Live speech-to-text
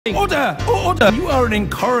Order! Order! You are an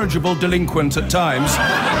incorrigible delinquent at times.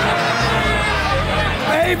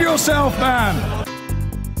 Behave yourself, man!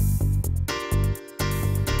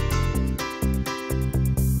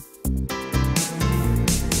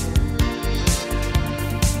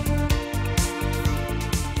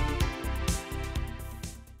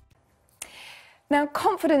 Now,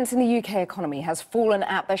 confidence in the UK economy has fallen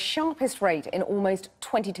at the sharpest rate in almost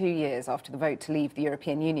 22 years after the vote to leave the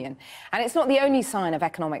European Union. And it's not the only sign of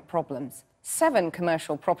economic problems. 7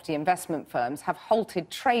 commercial property investment firms have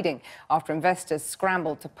halted trading after investors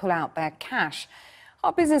scrambled to pull out their cash.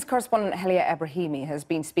 Our business correspondent Helia Ebrahimi has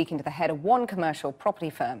been speaking to the head of one commercial property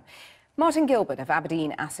firm. Martin Gilbert of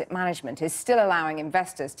Aberdeen Asset Management is still allowing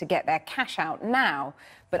investors to get their cash out now,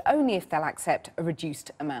 but only if they'll accept a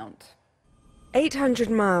reduced amount. 800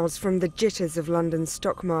 miles from the jitters of London's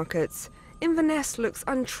stock markets, Inverness looks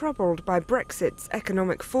untroubled by Brexit's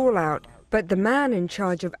economic fallout. But the man in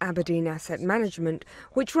charge of Aberdeen Asset Management,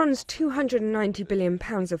 which runs £290 billion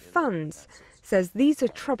of funds, says these are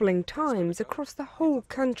troubling times across the whole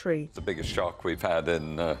country. The biggest shock we've had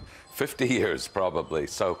in 50 years, probably.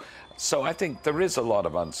 So I think there is a lot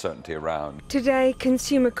of uncertainty around. Today,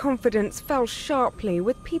 consumer confidence fell sharply,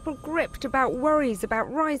 with people gripped about worries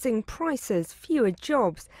about rising prices, fewer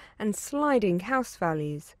jobs and sliding house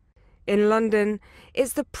values. In London,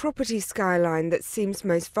 it's the property skyline that seems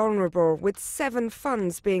most vulnerable, with 7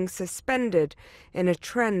 funds being suspended in a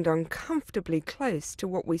trend uncomfortably close to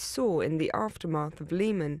what we saw in the aftermath of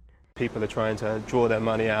Lehman. People are trying to draw their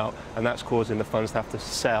money out, and that's causing the funds to have to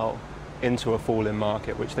sell into a falling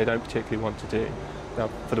market, which they don't particularly want to do. Now,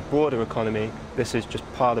 for the broader economy, this is just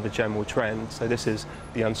part of a general trend. So this is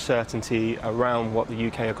the uncertainty around what the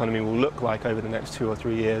UK economy will look like over the next 2 or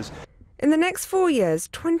 3 years. In the next 4 years,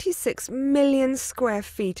 26 million square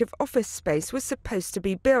feet of office space was supposed to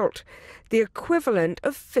be built, the equivalent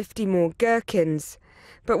of 50 more Gherkins.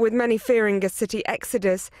 But with many fearing a city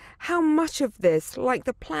exodus, how much of this, like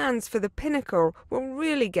the plans for the Pinnacle, will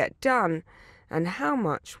really get done? And how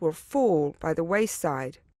much will fall by the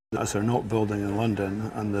wayside? As they're not building in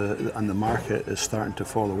London and the market is starting to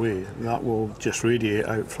fall away, that will just radiate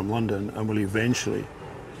out from London, and will eventually,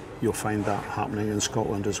 you'll find that happening in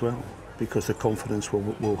Scotland as well, because the confidence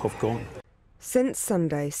will have gone. Since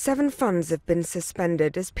Sunday, 7 funds have been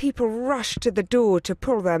suspended as people rush to the door to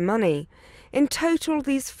pull their money. In total,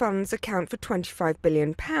 these funds account for £25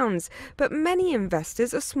 billion, but many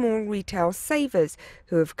investors are small retail savers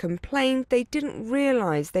who have complained they didn't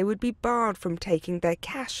realise they would be barred from taking their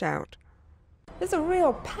cash out. There's a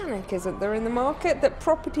real panic, isn't there, in the market that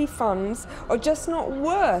property funds are just not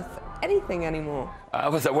worth anything anymore?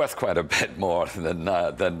 Well, they're worth quite a bit more than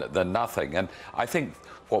nothing. And I think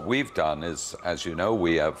what we've done is, as you know,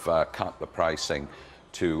 we have cut the pricing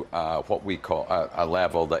to what we call a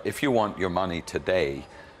level that if you want your money today,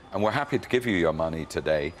 and we're happy to give you your money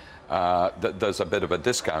today, there's a bit of a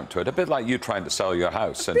discount to it, a bit like you trying to sell your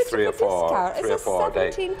house in 3 or 4 days. It's a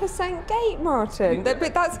 17% gate, Martin.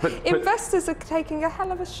 But investors are taking a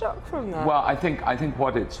hell of a shock from that. Well, I think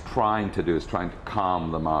what it's trying to do is trying to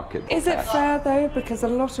calm the market. Is it fair, though? Because a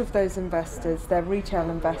lot of those investors, they're retail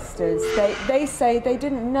investors, they say they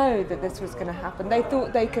didn't know that this was going to happen. They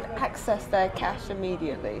thought they could access their cash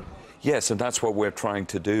immediately. Yes, and that's what we're trying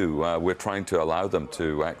to do. We're trying to allow them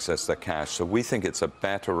to access their cash, so we think it's a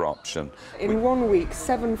better option. In 1 week,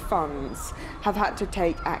 7 funds have had to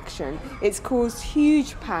take action. It's caused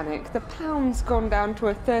huge panic. The pound's gone down to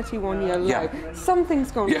a 31-year low. Yeah. Something's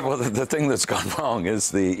gone wrong. Yeah, well, the thing that's gone wrong is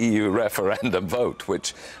the EU referendum vote,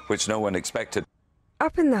 which no one expected.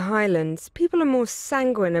 Up in the Highlands, people are more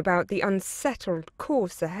sanguine about the unsettled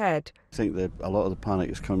course ahead. I think that a lot of the panic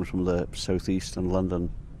is coming from the southeast and London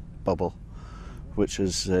bubble, which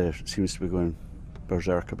is seems to be going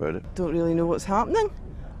berserk about it. Don't really know what's happening,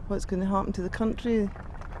 what's going to happen to the country.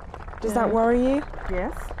 Does that worry you?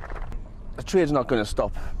 Yes. The trade's not going to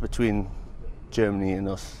stop between Germany and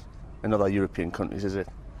us and other European countries, is it?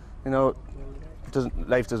 You know,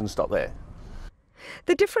 life doesn't stop there.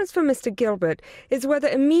 The difference for Mr. Gilbert is whether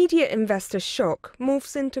immediate investor shock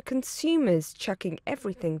morphs into consumers chucking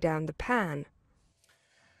everything down the pan.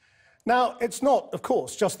 Now, it's not, of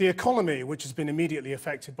course, just the economy which has been immediately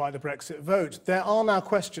affected by the Brexit vote. There are now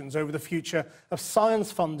questions over the future of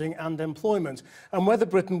science funding and employment, and whether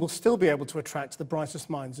Britain will still be able to attract the brightest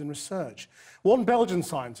minds in research. One Belgian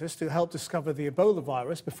scientist who helped discover the Ebola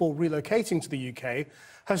virus before relocating to the UK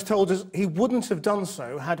has told us he wouldn't have done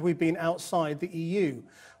so had we been outside the EU.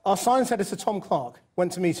 Our science editor, Tom Clark,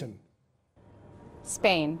 went to meet him.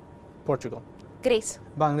 Spain. Portugal. Greece.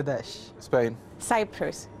 Bangladesh. Spain.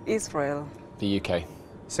 Cyprus. Israel. The UK.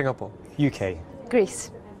 Singapore. UK. Greece.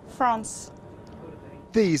 France.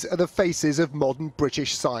 These are the faces of modern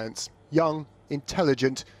British science, young,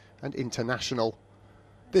 intelligent and international.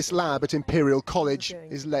 This lab at Imperial College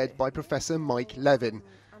is led by Professor Mike Levin.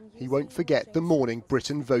 He won't forget the morning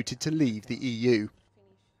Britain voted to leave the EU.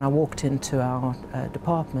 I walked into our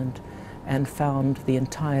department and found the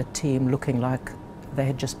entire team looking like they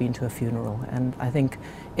had just been to a funeral, and I think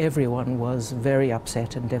everyone was very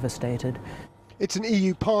upset and devastated. It's an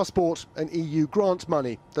EU passport and EU grant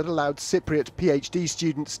money that allowed Cypriot PhD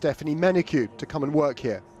student Stephanie Menecu to come and work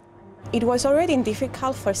here. It was already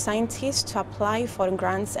difficult for scientists to apply for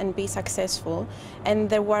grants and be successful, and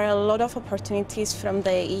there were a lot of opportunities from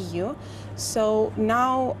the EU, so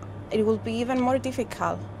now it will be even more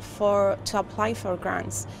difficult to apply for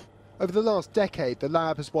grants. Over the last decade, the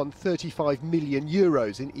lab has won €35 million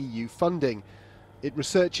in EU funding. It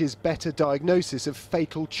researches better diagnosis of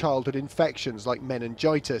fatal childhood infections like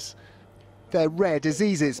meningitis. They're rare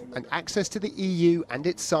diseases, and access to the EU and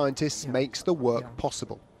its scientists makes the work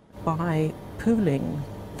possible. By pooling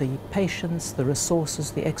the patients, the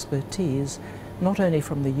resources, the expertise, not only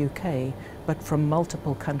from the UK, but from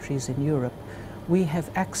multiple countries in Europe, we have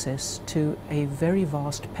access to a very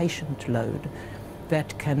vast patient load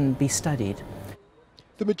that can be studied.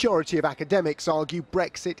 The majority of academics argue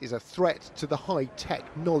Brexit is a threat to the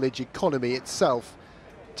high-tech knowledge economy itself.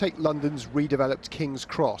 Take London's redeveloped King's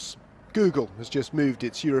Cross. Google has just moved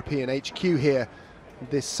its European HQ here.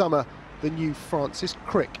 This summer, the new Francis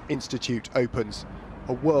Crick Institute opens,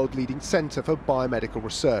 a world-leading centre for biomedical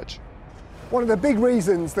research. One of the big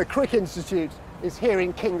reasons the Crick Institute is here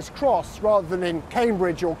in King's Cross rather than in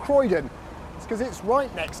Cambridge or Croydon is because it's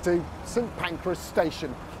right next to St Pancras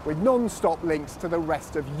Station, with non-stop links to the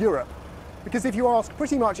rest of Europe. Because if you ask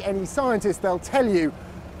pretty much any scientist, they'll tell you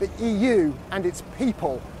the EU and its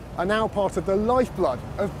people are now part of the lifeblood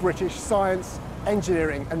of British science,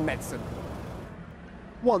 engineering and medicine.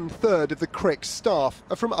 1/3 of the Crick staff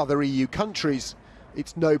are from other EU countries.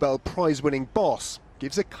 Its Nobel Prize-winning boss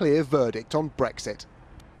gives a clear verdict on Brexit.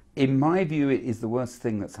 In my view, it is the worst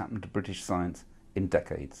thing that's happened to British science in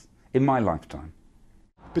decades, in my lifetime.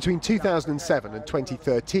 Between 2007 and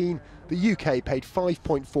 2013, the UK paid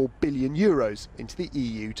 €5.4 billion into the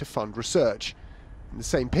EU to fund research. In the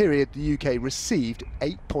same period, the UK received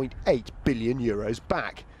 €8.8 billion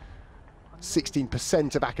back.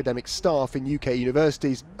 16% of academic staff in UK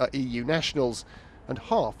universities are EU nationals, and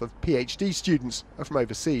half of PhD students are from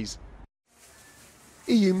overseas.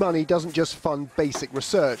 EU money doesn't just fund basic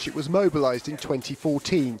research. It was mobilised in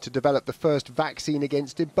 2014 to develop the first vaccine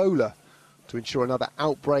against Ebola, to ensure another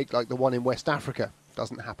outbreak like the one in West Africa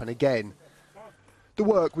doesn't happen again. The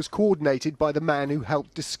work was coordinated by the man who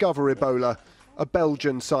helped discover Ebola, a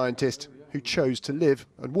Belgian scientist who chose to live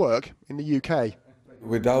and work in the UK.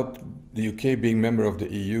 Without the UK being member of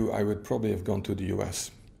the EU, I would probably have gone to the US.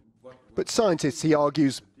 But scientists, he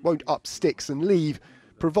argues, won't up sticks and leave,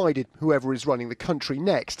 provided whoever is running the country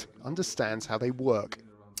next understands how they work.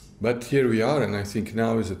 But here we are, and I think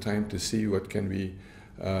now is the time to see what can we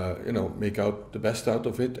make out the best out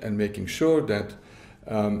of it, and making sure that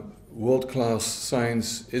world-class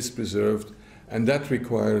science is preserved, and that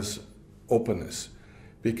requires openness,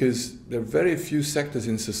 because there are very few sectors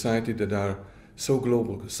in society that are so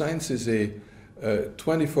global. Science is a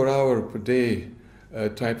 24-hour per day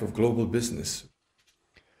type of global business.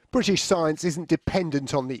 British science isn't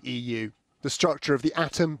dependent on the EU. The structure of the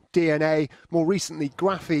atom, DNA, more recently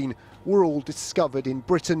graphene, were all discovered in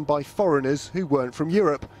Britain by foreigners who weren't from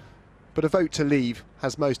Europe. But a vote to leave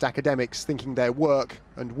has most academics thinking their work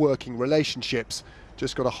and working relationships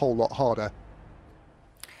just got a whole lot harder.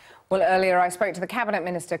 Well, earlier I spoke to the Cabinet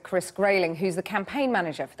Minister, Chris Grayling, who's the campaign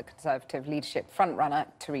manager for the Conservative leadership frontrunner,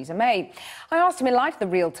 Theresa May. I asked him, in light of the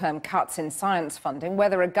real-term cuts in science funding,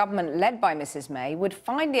 whether a government led by Mrs May would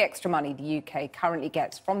find the extra money the UK currently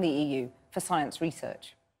gets from the EU for science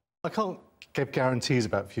research. I can't give guarantees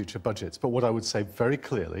about future budgets, but what I would say very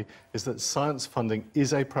clearly is that science funding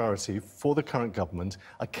is a priority for the current government.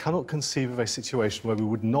 I cannot conceive of a situation where we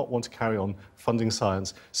would not want to carry on funding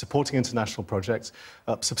science, supporting international projects,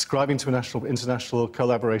 subscribing to international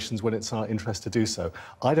collaborations when it's in our interest to do so.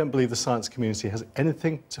 I don't believe the science community has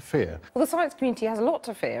anything to fear. Well, the science community has a lot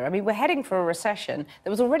to fear. I mean, we're heading for a recession.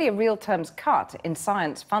 There was already a real terms cut in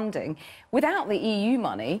science funding. Without the EU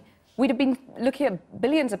money, we'd have been looking at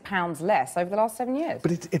billions of pounds less over the last 7 years.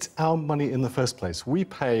 But it's our money in the first place. We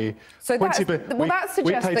pay so 20 well, that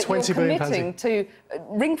suggests that you're billion committing to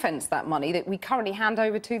ring-fence that money that we currently hand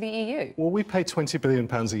over to the EU. Well, we pay £20 billion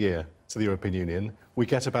a year to the European Union, we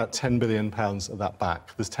get about £10 billion of that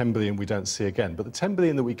back. There's 10 billion we don't see again. But the 10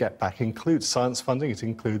 billion that we get back includes science funding, it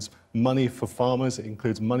includes money for farmers, it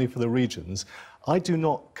includes money for the regions. I do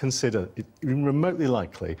not consider it even remotely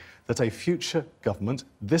likely that a future government,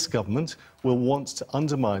 this government, will want to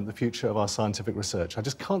undermine the future of our scientific research. I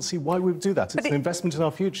just can't see why we would do that. It's an investment in our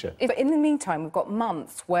future. But in the meantime, we've got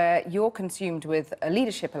months where you're consumed with a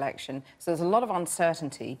leadership election, so there's a lot of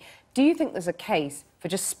uncertainty. Do you think there's a case for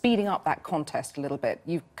just speeding up that contest a little bit?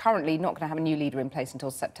 You're currently not going to have a new leader in place until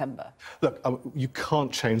September. Look, you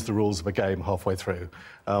can't change the rules of a game halfway through.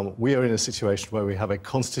 We are in a situation where we have a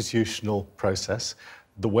constitutional process.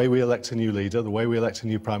 The way we elect a new leader, the way we elect a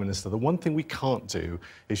new Prime Minister, the one thing we can't do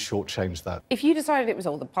is shortchange that. If you decided it was,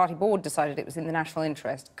 or the party board decided it was in the national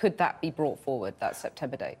interest, could that be brought forward, that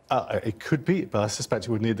September date? It could be, but I suspect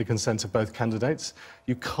it would need the consent of both candidates.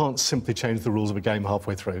 You can't simply change the rules of a game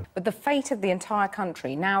halfway through. But the fate of the entire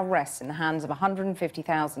country now rests in the hands of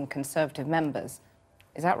 150,000 Conservative members.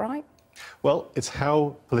 Is that right? Well, it's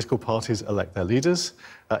how political parties elect their leaders.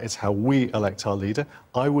 It's how we elect our leader.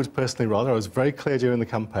 I would personally rather, I was very clear during the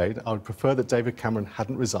campaign, I would prefer that David Cameron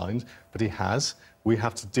hadn't resigned, but he has. We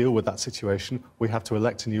have to deal with that situation. We have to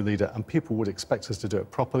elect a new leader, and people would expect us to do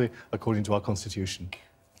it properly according to our constitution.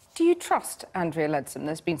 Do you trust Andrea Leadsom?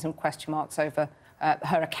 There's been some question marks over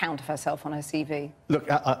her account of herself on her CV. Look,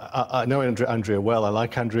 I know Andrea well. I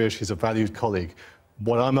like Andrea. She's a valued colleague.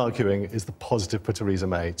 What I'm arguing is the positive for Theresa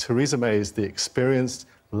May. Theresa May is the experienced,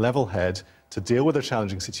 level head to deal with a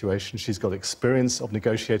challenging situation. She's got experience of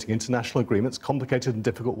negotiating international agreements, complicated and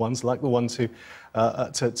difficult ones, like the one to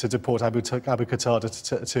deport Abu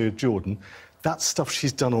Qatada to Jordan. That's stuff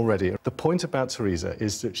she's done already. The point about Theresa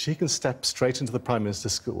is that she can step straight into the Prime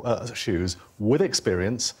Minister's shoes with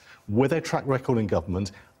experience, with a track record in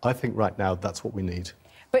government. I think right now that's what we need.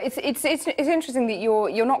 But it's interesting that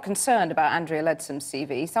you're not concerned about Andrea Leadsom's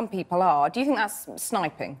CV. Some people are. Do you think that's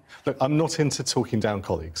sniping? Look, I'm not into talking down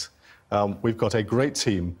colleagues. We've got a great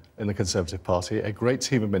team in the Conservative Party, a great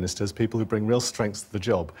team of ministers, people who bring real strengths to the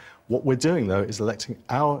job. What we're doing, though, is electing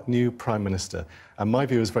our new Prime Minister. And my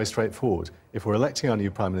view is very straightforward. If we're electing our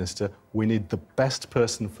new Prime Minister, we need the best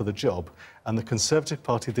person for the job. And the Conservative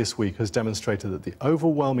Party this week has demonstrated that the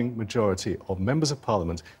overwhelming majority of members of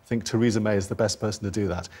Parliament think Theresa May is the best person to do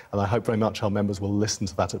that. And I hope very much our members will listen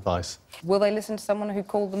to that advice. Will they listen to someone who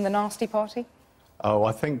called them the nasty party? Oh,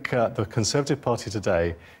 I think the Conservative Party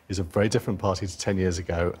today is a very different party to 10 years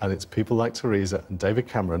ago, and it's people like Theresa and David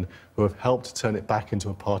Cameron who have helped turn it back into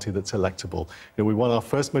a party that's electable. You know, we won our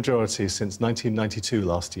first majority since 1992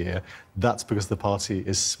 last year. That's because the party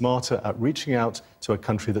is smarter at reaching out to a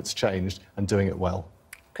country that's changed and doing it well.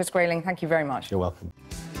 Chris Grayling, thank you very much. You're welcome.